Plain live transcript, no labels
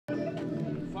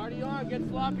Party on, get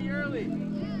sloppy early.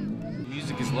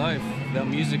 Music is life. Without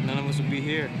music, none of us would be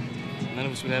here. None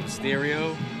of us would have a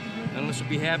stereo. None of us would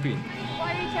be happy.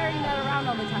 Why are you carrying that around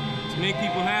all the time? To make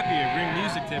people happier, bring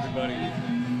music to everybody.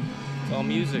 It's all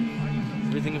music.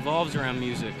 Everything evolves around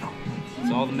music.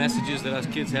 It's all the messages that us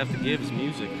kids have to give is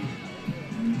music.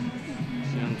 You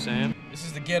know what I'm saying? This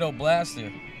is the Ghetto Blaster.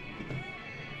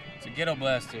 It's a Ghetto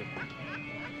Blaster.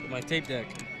 With my tape deck.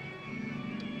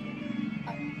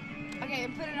 Okay,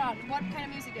 and put it on. What kind of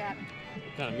music do you have?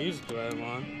 What kind of music do I have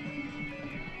on?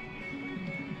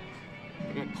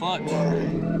 I got Clutch.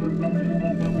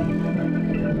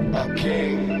 A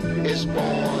king is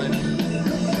born.